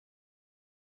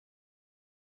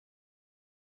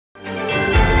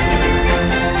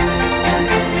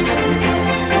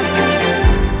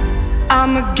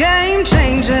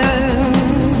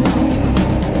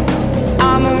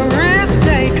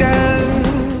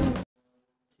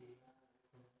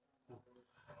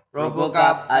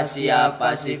RoboCup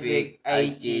Asia-Pacific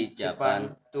Aichi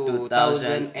Japan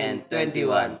 2021.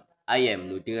 I am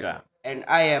𝗘𝗲𝙗𝙗. And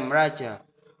I am Raja.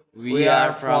 We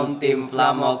are from Team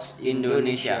Flummox,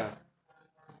 Indonesia.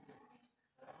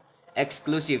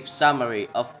 Exclusive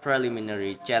summary of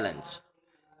preliminary challenge.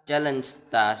 Challenge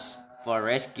task for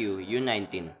rescue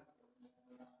U19.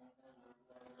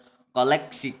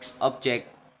 Collect 6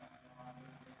 objects.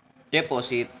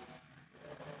 Deposit.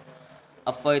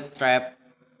 Avoid trap.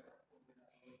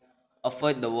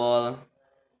 Avoid the wall.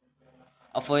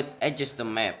 Avoid adjust the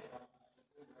map.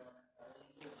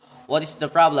 What is the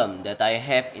problem that I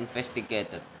have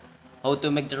investigated? How to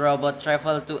make the robot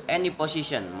travel to any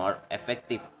position, more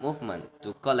effective movement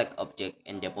to collect object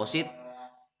and deposit,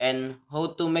 and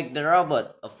how to make the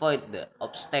robot avoid the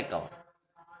obstacle.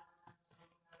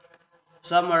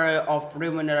 Summary of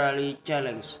preliminary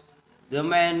challenge. The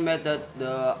main method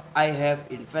I have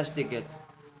investigated: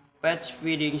 patch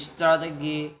feeding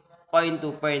strategy,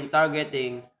 point-to-point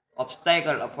targeting,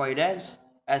 obstacle avoidance,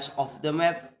 edge of the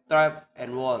map, trap,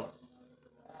 and wall.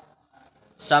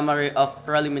 Summary of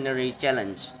preliminary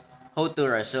challenge. How to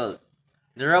result.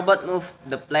 The robot moved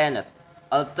the planet,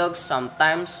 although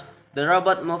sometimes the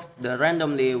robot moved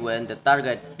randomly when the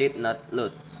target did not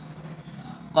load.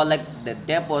 Collect the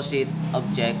deposit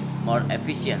object more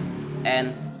efficient,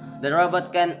 and the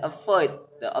robot can avoid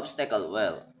the obstacle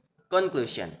well.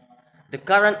 Conclusion. The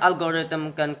current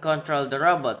algorithm can control the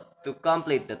robot to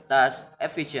complete the task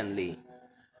efficiently.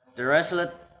 The result.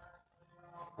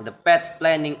 The path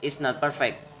planning is not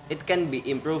perfect. It can be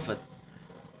improved.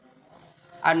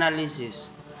 Analysis.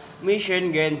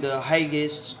 Mission gained the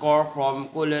highest score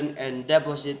from collision and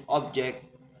deposit object.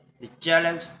 The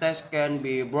challenge test can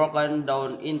be broken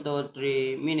down into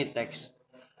 3 mini tasks.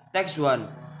 Task 1.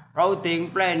 Routing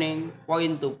planning,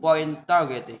 point-to-point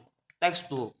targeting. Task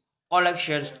 2.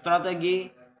 Collection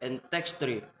strategy. And task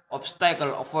 3.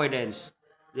 Obstacle avoidance.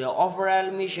 The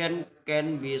overall mission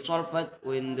can be solved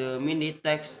when the mini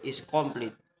task is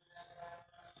complete.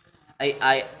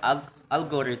 AI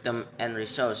algorithm and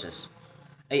resources.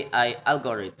 AI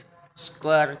algorithm,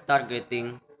 square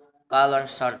targeting, color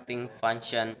sorting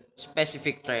function,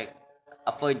 specific track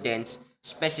avoidance,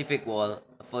 specific wall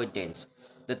avoidance.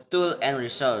 The tool and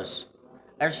resource.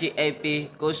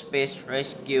 RCAP CoSpace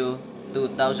Rescue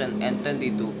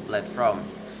 2022 platform.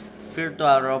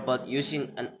 Virtual robot using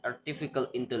an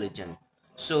artificial intelligence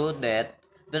so that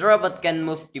the robot can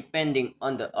move depending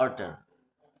on the order.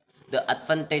 The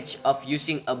advantage of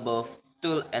using above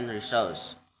tool and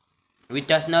resource. We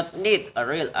does not need a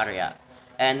real area,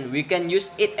 and we can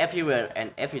use it everywhere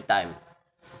and every time.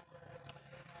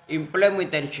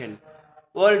 Implementation.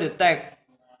 Wall detect,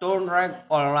 turn right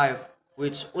or left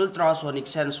with ultrasonic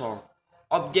sensor.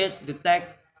 Object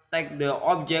detect, take the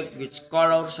object with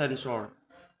color sensor.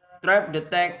 Trap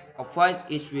detect, avoid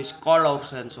it with color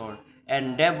sensor.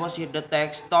 And deposit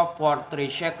detect, stop for 3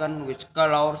 seconds with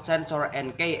color sensor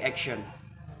and key action.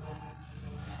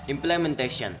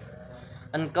 Implementation.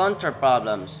 Encounter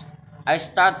problems. I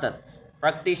started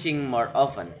practicing more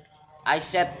often. I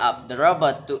set up the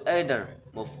robot to either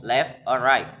move left or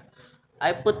right.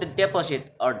 I put the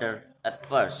deposit order at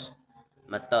first.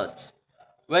 Methods.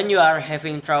 When you are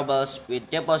having troubles with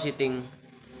depositing,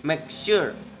 make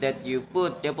sure that you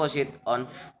put deposit on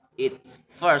its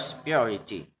first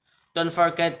priority. Don't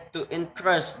forget to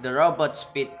increase the robot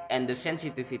speed and the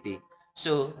sensitivity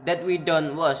so that we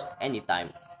don't waste any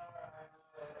time.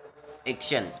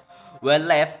 Action. Well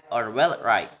left or well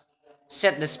right.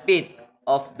 Set the speed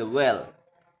of the well.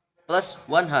 Plus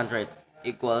 100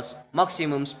 equals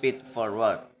maximum speed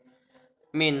forward.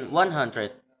 Min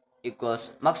 100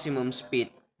 equals maximum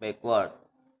speed backward.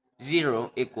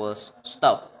 0 equals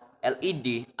stop.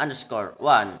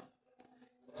 LED_1.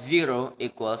 0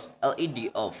 equals LED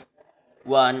off.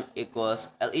 1 equals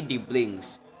LED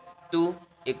blinks. 2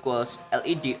 equals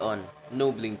LED on,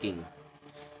 no blinking.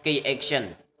 Key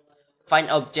action. Find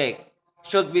object.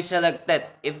 Should be selected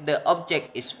if the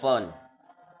object is found.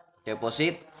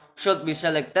 Deposit. Should be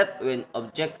selected when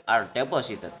objects are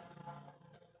deposited.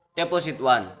 Deposit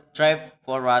 1. Drive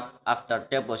forward after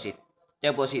deposit.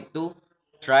 Deposit 2.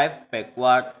 Drive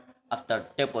backward after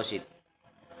deposit.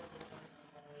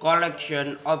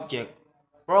 Collection object.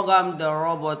 Program the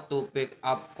robot to pick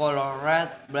up color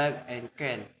red, black, and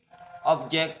can.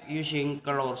 Object using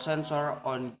color sensor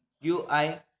on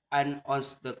UI and on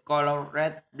the color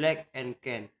red, black, and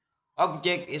can.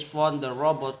 Object is found the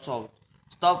robot should.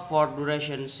 Stop for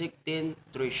duration 16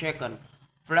 3 seconds.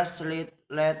 Flashlight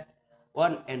LED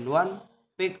 1 and 1.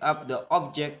 Pick up the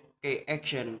object. Key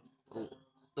action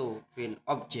to find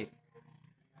object.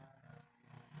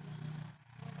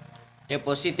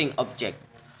 Depositing object.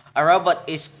 A robot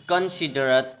is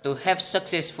considered to have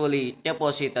successfully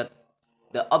deposited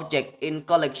the object in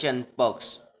collection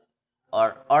box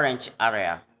or orange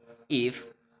area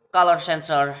if color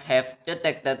sensor have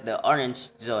detected the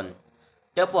orange zone.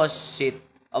 Deposit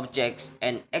objects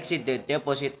and exit the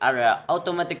deposit area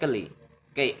automatically.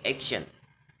 K action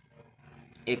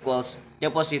equals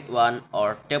deposit 1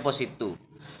 or deposit 2.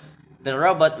 The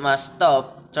robot must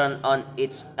stop, turn on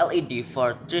its LED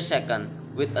for 3 seconds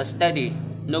with a steady,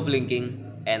 no blinking,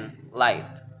 and light,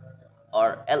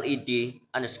 or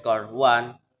LED_1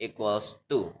 equals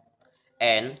 2.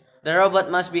 And the robot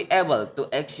must be able to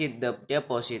exit the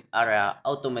deposit area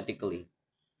automatically.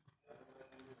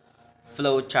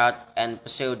 Flowchart and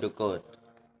pseudocode.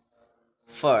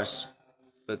 First,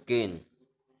 begin.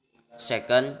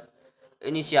 Second,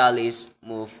 initialize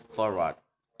move forward.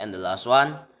 And the last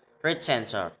one, read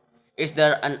sensor. Is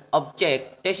there an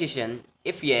object decision?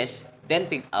 If yes, then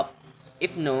pick up.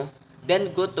 If no,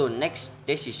 then go to next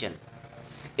decision.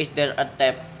 Is there a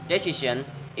tap decision?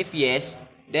 If yes,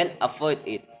 then avoid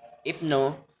it. If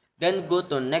no, then go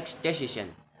to next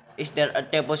decision. Is there a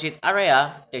deposit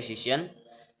area decision?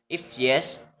 If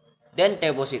yes, then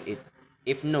deposit it.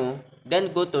 If no,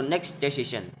 then go to next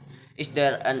decision. Is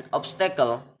there an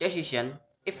obstacle decision?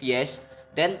 If yes,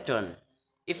 then turn.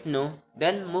 If no,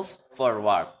 then move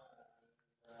forward.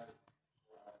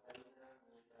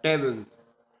 Tabbing.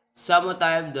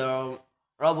 Sometimes the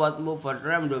robot moves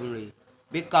randomly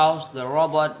because the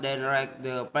robot then rank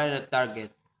the planet target.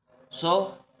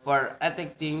 So, for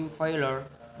detecting failure,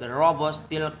 the robot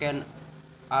still can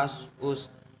use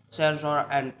sensor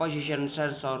and position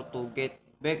sensor to get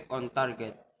back on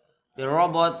target. The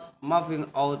robot moving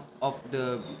out of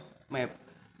the map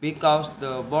because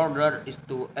the border is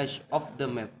to edge of the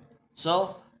map.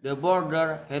 So, the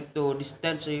border had to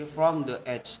distance from the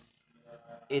edge.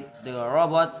 The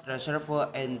robot reserve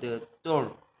and the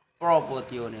turn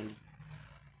proportionally.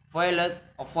 Failed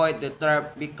avoid the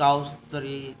trap because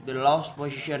the lost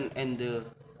position and the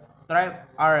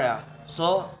trap area.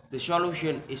 So the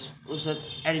solution is used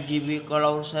RGB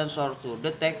color sensor to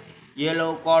detect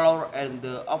yellow color and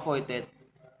avoid it.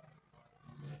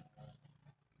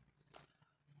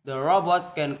 The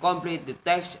robot can complete the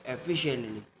task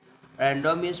efficiently.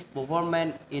 Randomize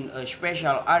performance in a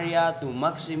special area to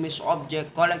maximize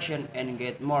object collection and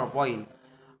get more points.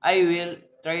 I will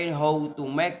train how to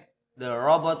make the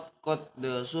robot cut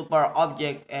the super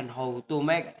object and how to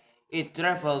make it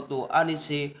travel to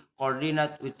uneasy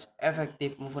coordinate with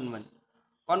effective movement.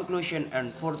 Conclusion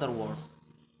and further work.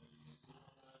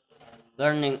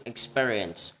 Learning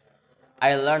experience.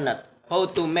 I learned how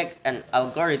to make an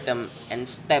algorithm and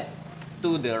step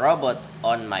to the robot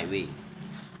on my way.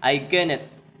 I gained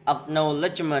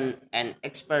acknowledgement and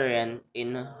experience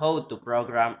in how to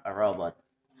program a robot.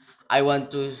 I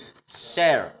want to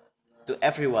share to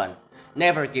everyone,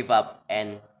 never give up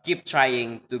and keep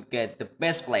trying to get the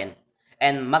best plan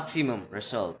and maximum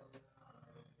result.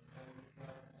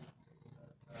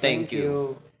 Thank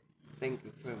you. Thank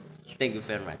you very much. Thank you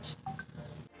very much.